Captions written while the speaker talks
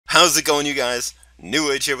How's it going, you guys?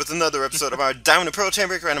 New Age here with another episode of our Diamond and Pearl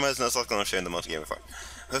Chamber Randomized Nuzlocke. I'm sharing the multi-game before.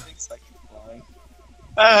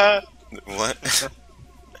 What?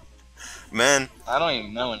 Man, I don't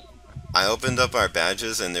even know it. I opened up our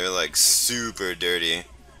badges and they're like super dirty.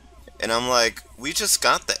 And I'm like, we just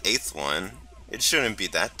got the 8th one. It shouldn't be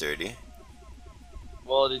that dirty.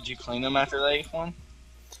 Well, did you clean them after the 8th one?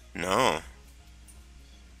 No.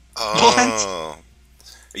 Oh.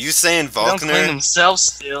 Are you saying They don't clean Volkner? themselves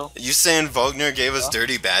still. You saying Volkner gave us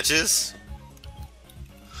dirty badges?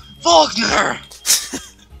 Faulkner!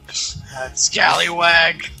 That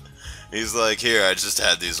scallywag! He's like, here, I just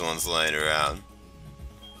had these ones laying around.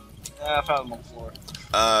 Yeah, I found them on the floor.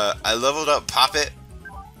 I leveled up Poppet.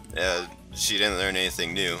 She didn't learn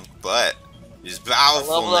anything new, but she's I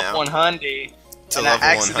powerful leveled up now. 100, To and level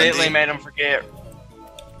I accidentally 100? made him forget.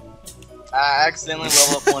 I accidentally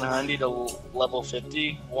leveled up 100 to level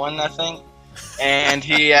 51, I think. And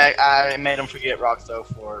I made him forget rock though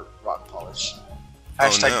for rock polish.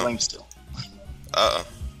 Hashtag no. blame still. Uh-oh.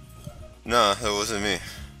 No, that wasn't me.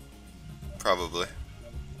 Probably.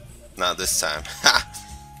 Not this time. Ha!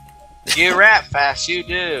 You rap fast, you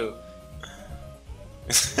do.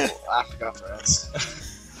 I forgot the rest.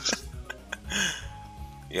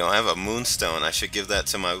 Yo, I have a moonstone. I should give that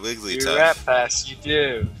to my Wiggly You rap fast, you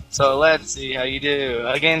do. So let's see how you do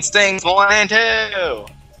against things 1 and 2.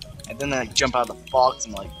 And then I jump out of the box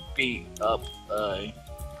and like beat up a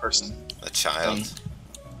person. A child.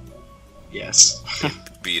 Yes.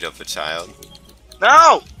 Beat up a child.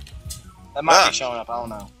 No! That might be showing up, I don't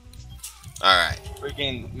know. Alright.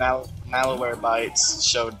 Freaking malware bytes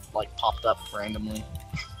showed, like, popped up randomly.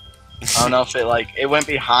 I don't know if it went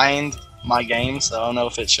behind my game, so I don't know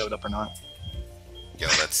if it showed up or not. Yo,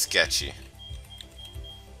 that's sketchy.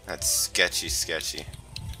 That's sketchy.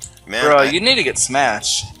 Man, Bro, you need to get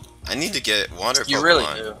smashed. I need to get water Pokemon. You really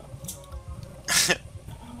do.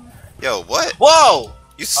 Yo, what? Whoa!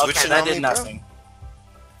 You switching Okay, that on did me, nothing. bro?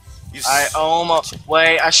 You I almost...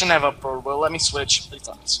 Wait, I shouldn't have uploaded. Well, let me switch. Please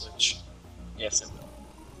let me switch. Yes, it will.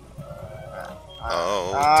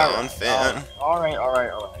 Oh, Don fan. Alright.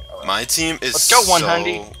 My team is Let's go, so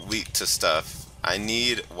 100. weak to stuff. I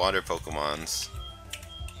need water Pokemons.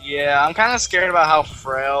 Yeah, I'm kind of scared about how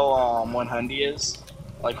frail 100 is.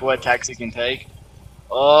 Like, what attacks he can take.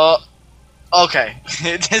 Okay.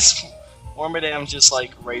 This Wormadam just,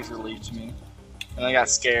 like, razor leafed me. And I got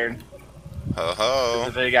scared. Ho ho.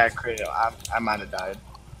 If it got crit, I might have died.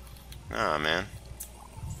 Aw, man.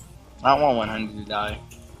 I don't want 100 to die.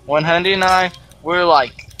 100 and I, we're,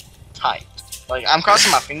 like, tight. Like, I'm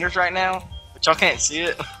crossing my fingers right now, but y'all can't see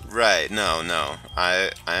it. Right, no. I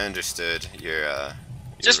understood your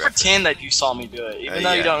Just reference. pretend that you saw me do it, even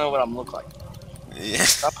though you yeah. don't know what I'm look like. Yeah.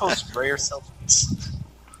 I post rare selfies.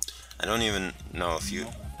 I don't even know if you...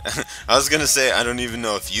 I was gonna say, I don't even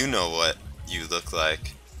know if you know what you look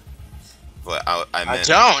like. But I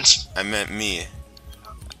don't! I meant me.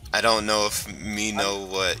 I don't know if me know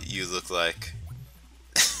what you look like.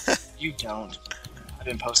 You don't. I've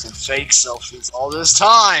been posting fake selfies all this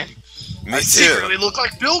time! Me I too. secretly look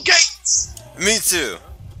like Bill Gates! Me too.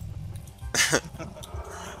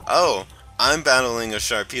 Oh, I'm battling a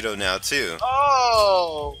Sharpedo now too.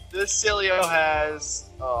 Oh! This Cilio has...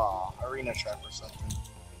 Arena Trap or something.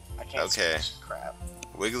 I can't Okay. switch. Crap.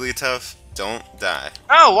 Wigglytuff, don't die.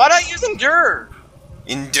 Oh, why not use Endure?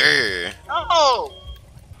 Endure. Oh!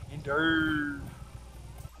 Endure.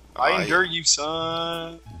 I Aw, endure you,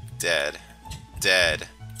 son. Dead.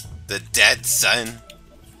 The dead son.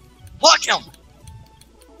 Pluck him!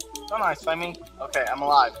 Don't nice by me. Okay, I'm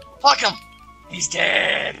alive. Pluck him! He's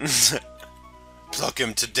dead! Pluck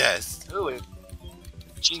him to death. Ooh,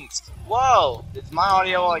 jinx. Whoa! Is my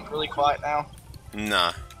audio, like, really quiet now?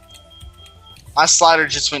 Nah. My slider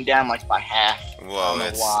just went down, like, by half. Whoa, I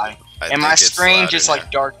don't know why. I And think my it's screen louder just, now. like,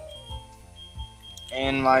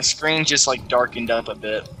 darkened up a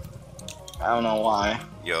bit. I don't know why.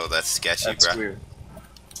 Yo, that's sketchy, That's bruh. weird.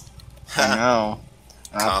 I know.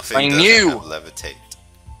 Coughing I doesn't knew! have levitate.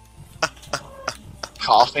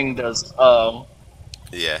 Coughing does. Oh.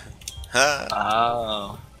 Yeah. Ha.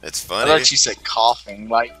 Oh. It's I funny. thought you said coughing,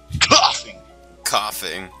 like coughing.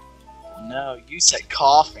 Coughing. No, you said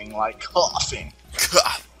coughing, like coughing.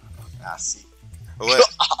 Cough. I see.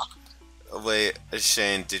 Wait,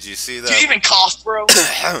 Shane, did you see that? Do you even cough, bro?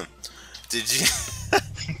 Did you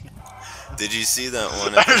Did you see that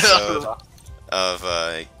one episode of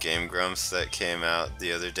Game Grumps that came out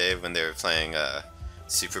the other day when they were playing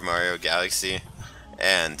Super Mario Galaxy,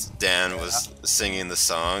 and Dan was singing the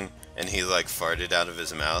song and he like farted out of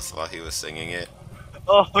his mouth while he was singing it?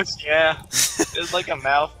 Oh yeah, it was like a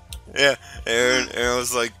mouth. Yeah, Aaron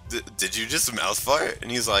was like, "Did you just mouth fart?" And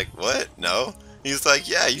he's like, "What? No." He's like,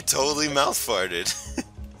 "Yeah, you totally mouth farted."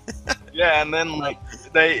 Yeah, and then like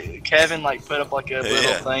Kevin like put up like a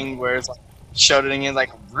little thing where it's like showed it again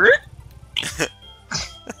like rip.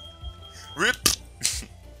 Rip.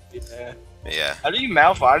 Yeah. Yeah. How do you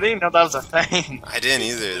mouth fart? I didn't even know that was a thing. I didn't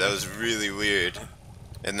either. That was really weird.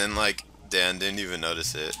 And then like Dan didn't even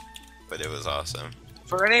notice it, but it was awesome.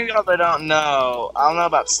 For any of y'all that don't know, I don't know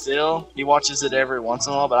about Still. He watches it every once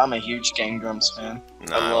in a while, but I'm a huge Game Grumps fan.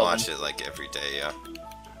 No, I watch it like every day. Yeah.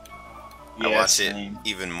 I watch it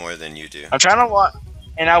even more than you do. I'm trying to watch,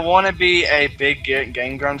 and I want to be a big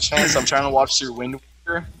Game Grumps fan, so I'm trying to watch through Wind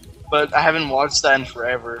Waker, but I haven't watched that in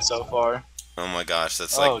forever so far. Oh my gosh,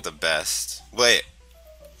 that's like the best. Wait.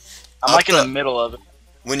 I'm like in the middle of it.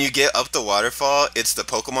 When you get up the waterfall, it's the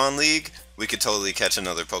Pokemon League. We could totally catch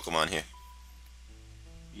another Pokemon here.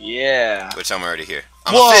 Yeah. Which I'm already here.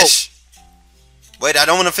 I'm a fish! Wait, I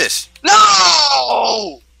don't want to fish.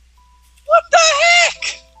 No! What the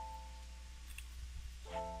heck?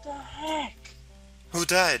 What the heck? Who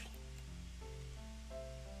died?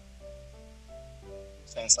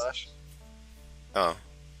 Sandslash. Oh.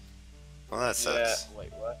 Well, that sucks. Yeah,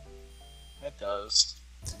 wait, what? It does.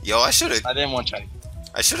 Yo, I should've... I didn't want to.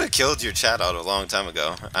 I should've killed your chat out a long time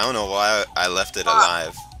ago. I don't know why I left it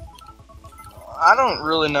alive. I don't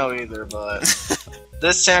really know either, but...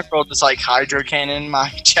 this Sandcrow just like Hydro Cannon my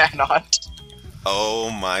chat out. Oh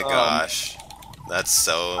my gosh. That's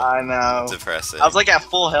so I know. depressing. I was like at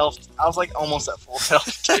full health. I was like almost at full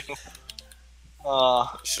health too.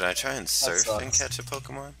 Should I try and surf and catch a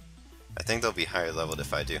Pokemon? I think they'll be higher leveled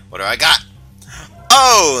if I do. What do I got?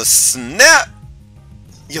 Oh snap!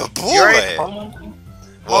 Yo boy!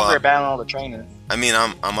 Well, we're battling all the trainers. I mean,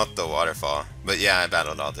 I'm up the waterfall, but yeah, I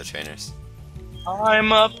battled all the trainers.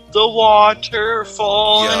 I'm up the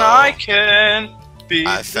waterfall and I can beat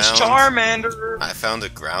this Charmander. I found a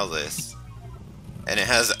Growlithe, and it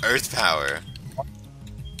has Earth power.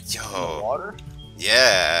 Yo. Water?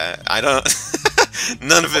 Yeah, I don't.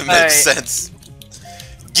 None of it makes sense.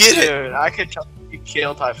 Get it! Dude, I could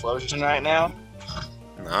kill Typhlosion right now.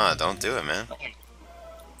 Nah, don't do it, man. I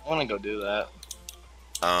wanna go do that.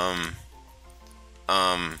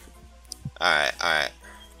 Alright.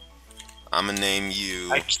 I'ma name you...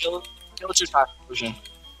 I killed your Typhlosion.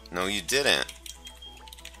 No, you didn't.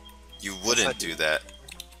 You wouldn't do that.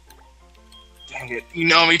 Dang it, you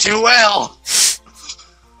know me too well!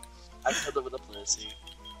 I killed it with a Blissey.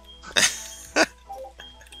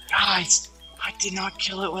 Guys, I did not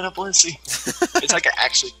kill it with a Blissey. It's like I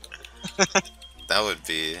actually... That would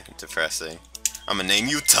be depressing. I'ma name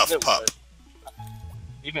you Tough Pup.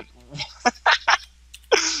 Even...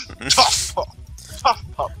 Tough Pup. Tough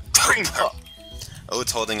Pup. Green Pup. Oh,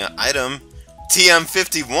 it's holding an item.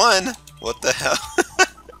 TM51? What the hell?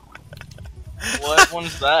 What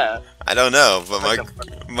one's that? I don't know, but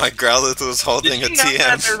my Growlithe was holding a TM. Did you know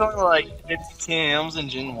that there's only like 50 TMs in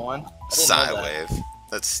Gen 1? Psywave.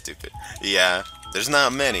 That's stupid. Yeah, there's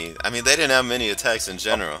not many. I mean, they didn't have many attacks in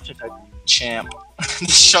general. Champ. The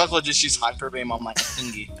chocolate just used Hyper Beam on my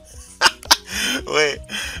thingy. Wait,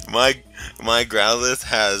 my Growlithe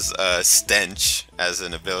has Stench as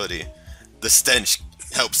an ability. The Stench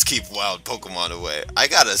helps keep wild Pokemon away. I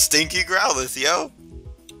got a stinky Growlithe, yo.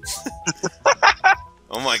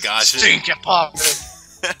 Oh my gosh. Stinky pop.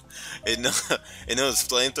 It knows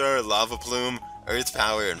Flamethrower, Lava Plume, Earth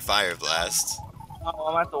Power, and Fire Blast. Oh,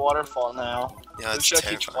 I'm at the waterfall now. Yeah, it's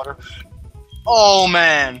terrifying. Oh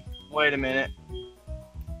man. Wait a minute. Do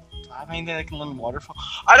I have anything that can learn waterfall?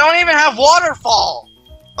 I don't even have waterfall!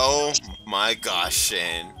 Oh my gosh,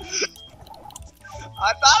 Shane.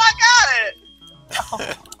 I thought I got it!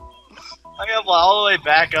 Oh. I got all the way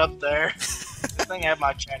back up there. This thing had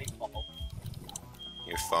my chatty fall.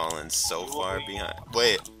 You're falling so far behind.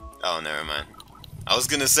 Wait. Oh, never mind. I was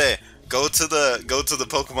gonna say, go to the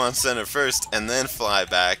Pokemon Center first and then fly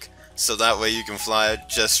back, so that way you can fly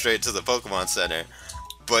just straight to the Pokemon Center.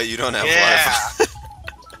 But you don't have waterfall.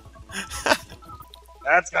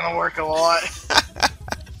 That's gonna work a lot.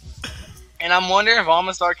 And I'm wondering if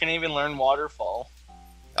Amistar can even learn waterfall.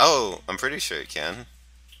 Oh, I'm pretty sure it can.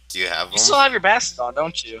 Do you have them? You still have your Bastiodon,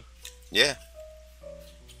 don't you? Yeah.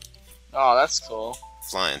 Oh, that's cool.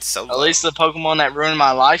 Flying so low. At least the Pokemon that ruined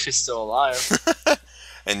my life is still alive.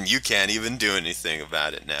 And you can't even do anything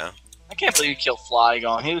about it now. I can't believe you killed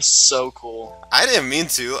Flygon. He was so cool. I didn't mean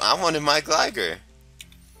to. I wanted my Gligar.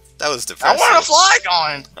 That was depressing. I want a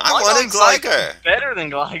Flygon! I wanted Gligar! Like better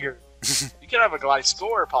than Gligar. You could have a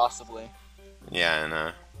Gliscor, possibly. Yeah, I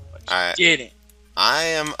know. But you didn't. I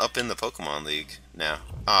am up in the Pokemon League now.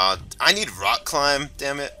 I need Rock Climb,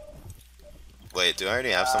 damn it. Wait, do I already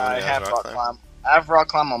have someone I who has have rock climb? I have rock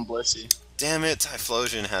climb on Blissey. Damn it,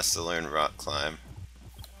 Typhlosion has to learn rock climb.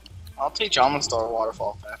 I'll teach Almondstar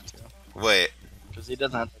waterfall path too. Wait, Because he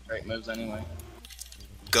doesn't have the great moves anyway.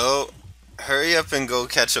 hurry up and go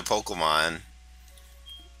catch a Pokemon.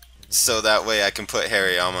 So that way I can put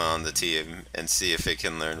Hariyama on the team and see if it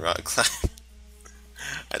can learn rock climb.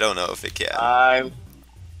 I don't know if it can.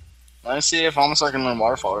 Let me see if Almondstar can learn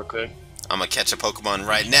waterfall real quick. I'm gonna catch a Pokemon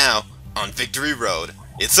right now on Victory Road.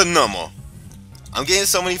 It's a Numel. I'm getting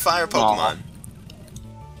so many fire Pokemon.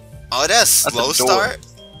 Oh, that's slow start?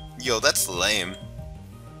 Yo, that's lame.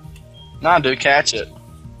 Nah, dude, catch it.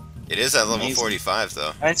 It is at level 45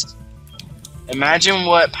 though. Imagine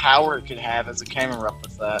what power it could have as a camera up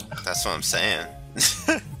with that. That's what I'm saying.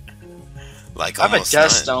 Like I have a almost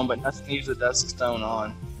Dust none. Stone, but nothing to use the Dust Stone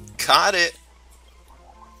on. Caught it.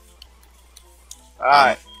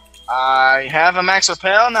 Alright. I have a Max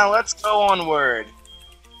Repel, now let's go onward.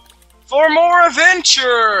 For more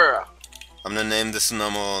adventure! I'm gonna name this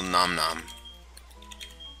Numel Nom Nom.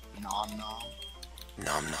 Nom nom.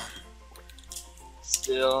 Nom Nom.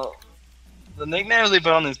 Still, the nicknames they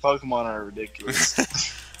put on these Pokemon are ridiculous.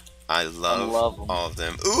 I love them. all of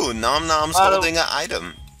them. Ooh, Nom Nom's I don't- holding an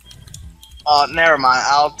item. Never mind.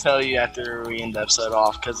 I'll tell you after we end the episode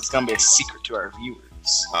off, because it's going to be a secret to our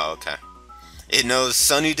viewers. Oh, okay. It knows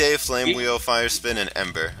Sunny Day, Flame Wheel, Fire Spin, and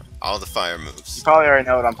Ember. All the fire You moves. probably already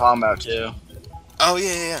know what I'm talking about, too. Oh,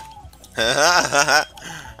 yeah.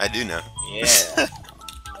 I do know. Yeah.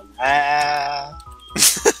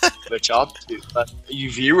 But y'all do. But you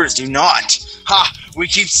viewers do not. Ha! We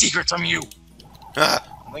keep secrets from you. I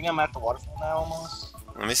think I'm at the waterfall now, almost.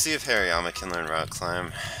 Let me see if Hariyama can learn Rock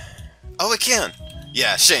Climb. Oh, it can!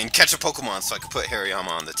 Yeah, Shane, catch a Pokemon so I can put Hariyama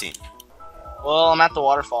on the team. Well, I'm at the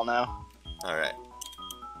waterfall now. Alright.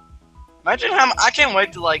 Imagine how I can't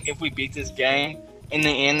wait to, like, if we beat this game, in the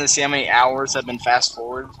end, to see how many hours have been fast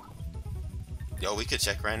forward. Yo, we could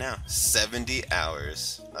check right now. 70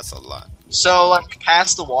 hours. That's a lot. So, like,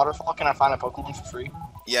 past the waterfall, can I find a Pokemon for free?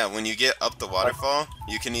 Yeah, when you get up the waterfall,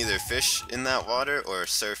 you can either fish in that water or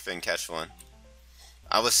surf and catch one.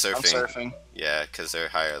 I was surfing. I'm surfing. Yeah, because they're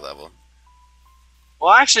higher level.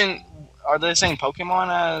 Well, actually, are they saying Pokemon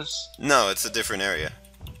as... No, it's a different area.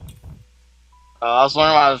 I was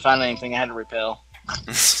wondering why I was finding anything. I had to repel.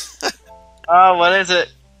 Oh, what is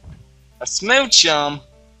it? A Smoochum.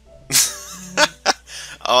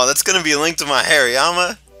 Oh, that's gonna be linked to my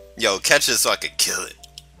Hariyama? Yo, catch it so I could kill it.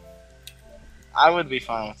 I would be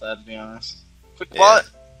fine with that, to be honest. Quick Yeah. wallet.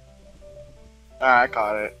 Alright, I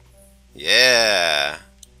caught it. Yeah.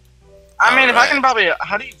 I mean, if I Alright. can probably...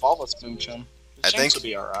 How do you evolve a Smoochum? I Jinx think- would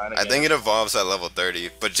be alright, I think it evolves at level 30,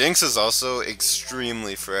 but Jinx is also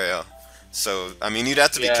extremely frail. So, I mean, you'd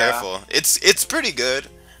have to be Yeah. careful. It's pretty good.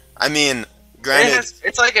 I mean, granted...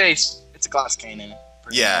 It's like a... It's a glass cannon.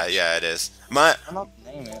 pretty Yeah, much. yeah, it is. I don't know what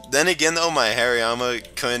to name it. Then again, though, my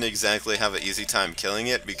Hariyama couldn't exactly have an easy time killing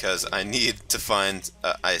it because I need to find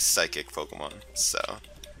an Ice Psychic Pokemon. So,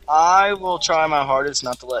 I will try my hardest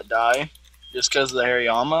not to let die, just because of the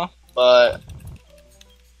Hariyama, but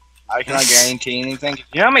I cannot guarantee anything.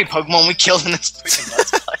 You know how many Pokemon we killed in this freaking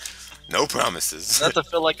Let's Play? no promises. Enough to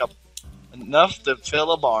fill enough to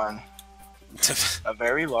fill a barn, a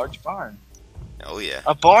very large barn, Oh yeah,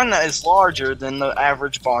 a barn that is larger than the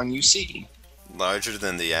average barn you see. larger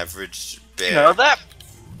than the average bear. You know that?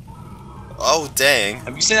 Oh dang!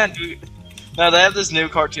 Have you seen that? No, they have this new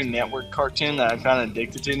Cartoon Network cartoon that I'm kind of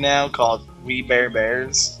addicted to now called We Bear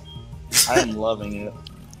Bears. I am loving it.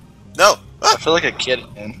 No. I feel like a kid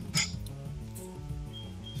again.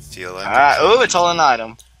 Feel like. Alright, oh, it's all an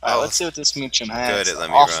item. Alright, Oh. let's see what this Smoochum has Good, to let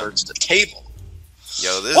me offer run. to the table.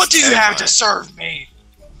 Yo, this. What do is you have to terrifying. serve me?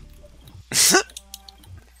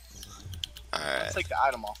 Alright. Let's take the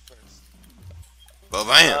item off first. Well,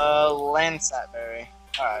 bam. Lansat Berry.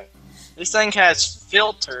 Alright. This thing has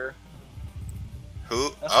filter. Who?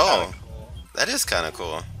 That's Oh, kinda cool. that is kind of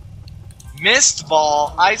cool. Mist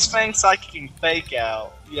Ball, Ice Fang, Psychic, and Fake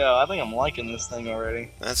Out. Yo, I think I'm liking this thing already.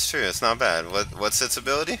 That's true. It's not bad. What's its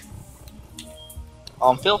ability?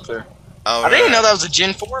 Filter. Oh, I didn't even right. know that was a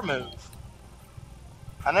Gen 4 move.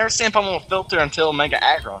 I never seen Pokemon with filter until Mega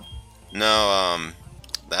Aggron. No,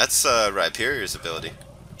 that's Rhyperior's ability.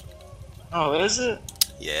 Oh, is it?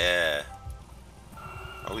 Yeah.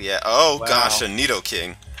 Oh yeah. Oh Wow. gosh, a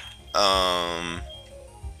Nidoking. Alright,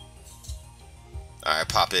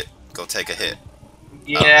 pop it. Go take a hit.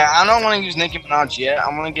 Yeah, I don't want to use Nicki Minaj yet.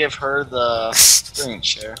 I'm going to give her the experience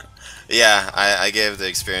share. Yeah, I gave the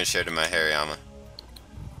experience share to my Hariyama.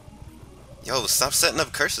 Yo, stop setting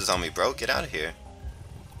up curses on me, bro. Get out of here.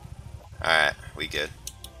 Alright, we good.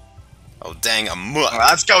 Oh dang, a muck.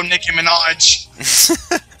 Let's go, Nicki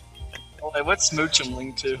Minaj. Oh, wait, what's Smoochum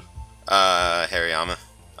linked to? Hariyama.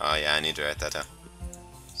 Oh yeah, I need to write that down.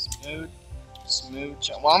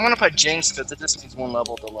 Smooch. Well, I'm gonna put Jinx because it just needs one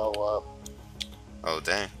level to level up. Oh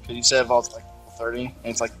dang. Because you said Vault's like 30, and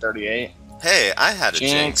it's like 38. Hey, I had a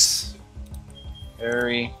Jinx.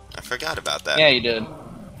 Harry. I forgot about that. Yeah, you did.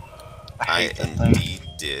 I indeed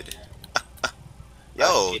did.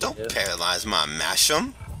 Yo, don't paralyze my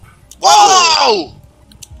Mash'em. Whoa!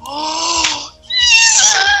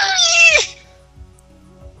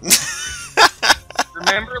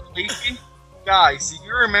 Remember Leafy? Guys, do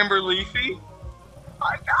you remember Leafy?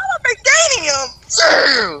 I got a Meganium!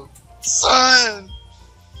 Damn! Son!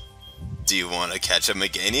 Do you want to catch a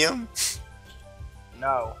Meganium?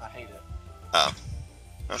 No, I hate it. Oh.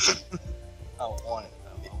 Okay. I don't want it.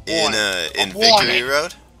 In Victory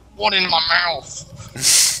Road? One in my mouth.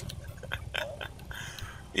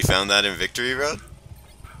 You found that in Victory Road?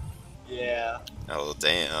 Yeah. Oh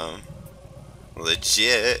damn.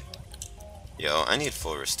 Legit. Yo, I need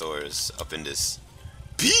full restores up in this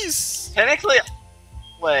piece. Technically,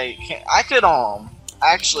 wait, I could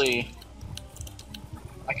actually,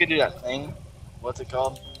 I could do that thing. What's it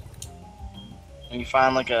called? When you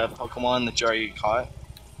find like a Pokemon that you already caught.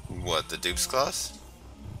 What, the Dupe's Claws?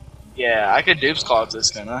 Yeah, I could Dupe's Claw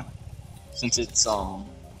this kinda, since it's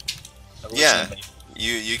Yeah,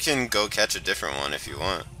 you can go catch a different one if you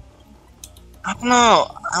want. I don't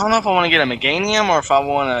know. I don't know if I want to get a Meganium or if I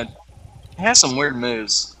want to. It has some weird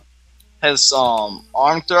moves. It has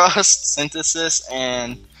arm thrust, synthesis,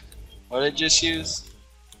 and what did it just use?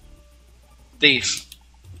 Thief.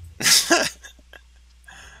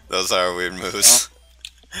 Those are weird moves.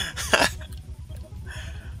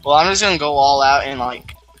 Well, I'm just gonna go all out and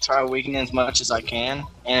like try to weaken it as much as I can.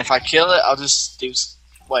 And if I kill it, I'll just do.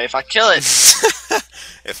 Wait, if I kill it,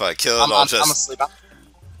 if I kill it, I'm asleep.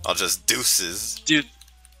 I'll just deuces. Dude.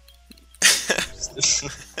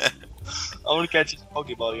 I want to catch his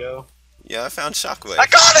Pokeball, yo. Yeah, I found Shockwave. I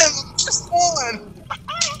got him! Just one!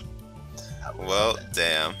 Well,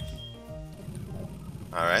 damn.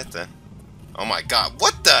 Alright then. Oh my god,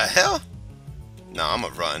 what the hell? No, I'm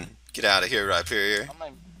gonna run. Get out of here, Rhyperior.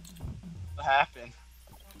 What happened?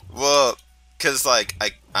 Well, cause like,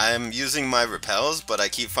 I'm using my repels, but I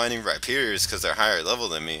keep finding Rhyperiors cause they're higher level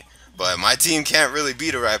than me. But my team can't really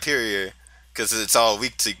beat a Rhyperior cause it's all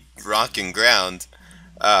weak to rock and ground.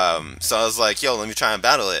 So I was like, yo, let me try and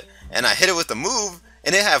battle it. And I hit it with the move,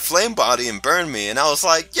 and it had Flame Body and burned me. And I was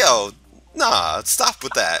like, yo, nah, stop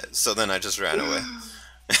with that. So then I just ran away.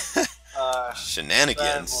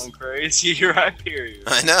 Shenanigans. That's one crazy Rhyperior.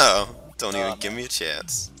 I know. Don't even give me a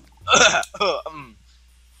chance.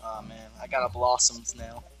 Oh man, I got a Blossoms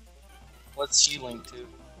now. What's she linked to?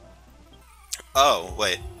 Oh,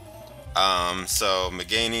 wait. So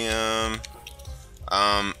Meganium.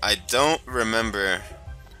 I don't remember.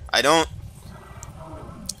 I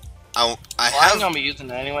I'm gonna be using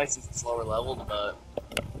it anyway since it's lower leveled, but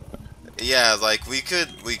yeah, like we could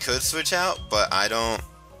switch out, but I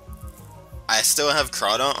still have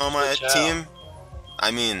Crawdon on my team.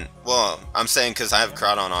 I mean, well, I'm saying because I have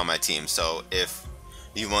Crawdon on my team, so if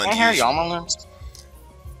you want to use... Hariyama learns?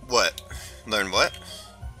 What? Learn what?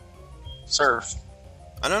 Surf.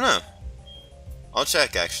 I don't know. I'll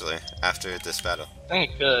check actually after this battle. I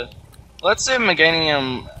think it could. Let's say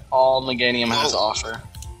Meganium, all Meganium has to offer.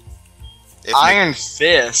 Iron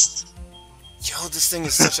Fist. Yo, this thing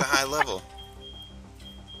is such a high level.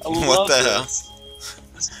 What the hell?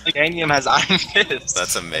 Meganium has Iron Fist.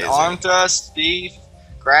 That's amazing. Arm Thrust, Thief,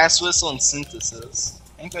 Grass Whistle, and Synthesis.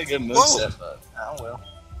 Ain't that a good moveset, but oh well.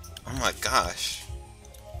 Oh my gosh.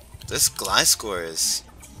 This Gliscor is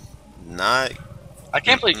not... I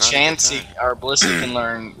can't believe Chansey or Blissey can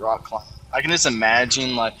learn Rock Climb. I can just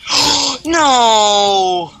imagine, like,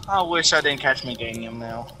 no! I wish I didn't catch Meganium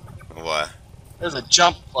now. What? There's a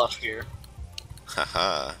Jump Pluff here.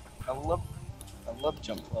 Haha. I love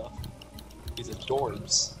Jump Pluff. He's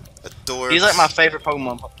adorbs. Adorbs. He's like my favorite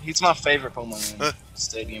Pokemon. He's my favorite Pokemon in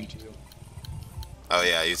Stadium 2. Oh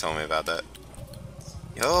yeah, you told me about that.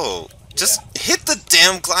 Yo, just hit the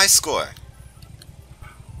damn Gliscor.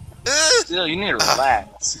 Still, you need to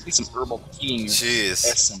relax. You need some herbal tea in your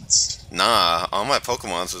essence. Nah, all my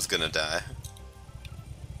Pokemons was gonna die.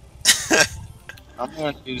 I'm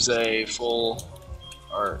going to use a full...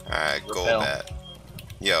 Alright, Golbat.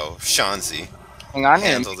 Yo, Shanzi. Hang on,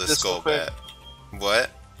 handle this Golbat.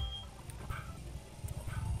 What?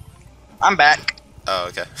 I'm back. Oh,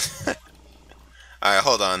 okay. Alright,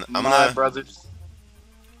 hold on. My brother's...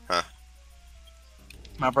 Huh?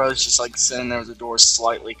 My brother's just like sitting there with the door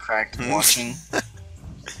slightly cracked and watching.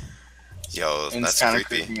 Yo, And that's it's kind of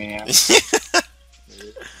creepy. creeping me out.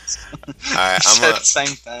 Alright, Said the same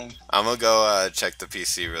thing. I'm gonna go check the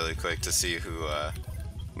PC really quick to see who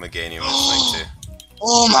Meganium is linked to.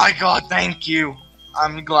 Oh my god, thank you.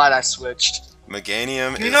 I'm glad I switched.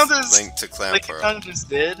 Meganium You know is this, linked to Clan like Pro. you just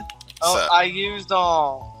did? Oh, So- I used, who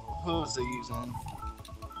was I using?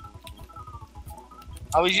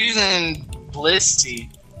 I was using Blissey,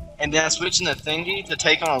 and then I switched into Thingy to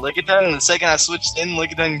take on a Lickitung, and the second I switched in,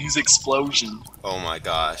 Lickitung used Explosion. Oh my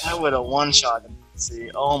gosh. I would have one-shot him.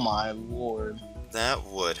 See, oh my lord. That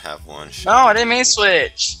would have one No, shot. I didn't mean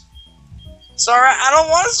switch. Sorry, I don't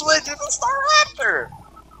want to switch. It's a Staraptor.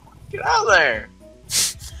 Get out of there.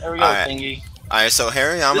 There we go, Alright. Thingy. Alright, so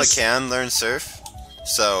Hariyama This- can learn Surf,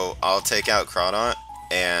 so I'll take out Crawdaunt,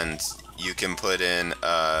 and you can put in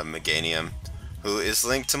Meganium, who is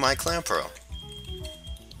linked to my Clan Pro.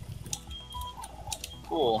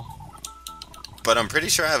 Cool. But I'm pretty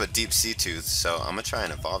sure I have a Deep Sea Tooth, so I'm gonna try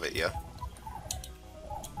and evolve it, yo.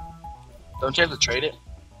 Don't you have to trade it?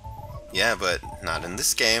 Yeah, but not in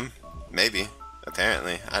this game. Maybe.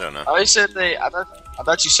 Apparently. I don't know. Oh, you said I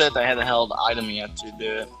thought you said they had a held item yet to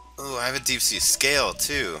do it. Ooh, I have a Deep Sea Scale,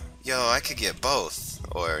 too. Yo, I could get both.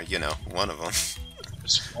 Or, you know, one of them.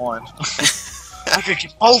 Just one. I could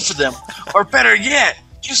get both of them, or better yet,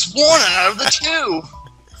 just one out of the two.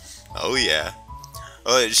 Oh, yeah.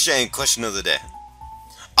 Oh, Shane, question of the day.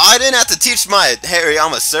 I didn't have to teach my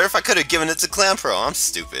Hariyama Surf. I could have given it to Clan Pro. I'm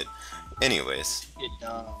stupid. Anyways. Get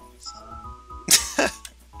done.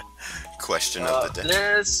 Question of the day.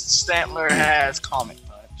 This Stantler has Comic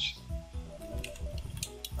Punch.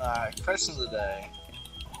 Alright, question of the day.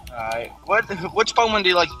 Alright, which Pokemon do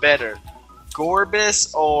you like better?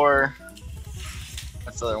 Gorebyss or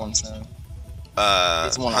what's the other one's name?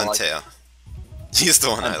 It's the one I like. Huntail. He's the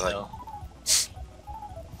one I like.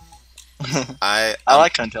 Huntail. I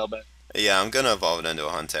like Huntail better. Yeah, I'm gonna evolve it into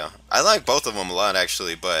a Huntail. I like both of them a lot,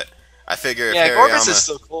 actually, but I figure if Yeah, Hariyama... Gorebyss is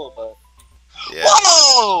still cool, but... Yeah.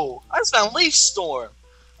 Whoa! I just found Leaf Storm!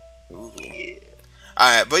 Ooh. Yeah.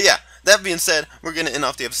 Alright, but yeah, that being said, we're gonna end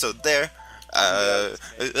off the episode there.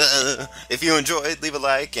 If you enjoyed, leave a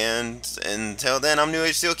like, and until then, I'm New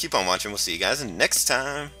Age Steel. Keep on watching. We'll see you guys next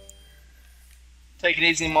time. Take it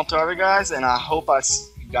easy, Multiverse guys, and I hope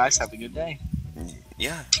you guys have a good day.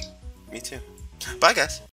 Yeah, me too. Bye, guys.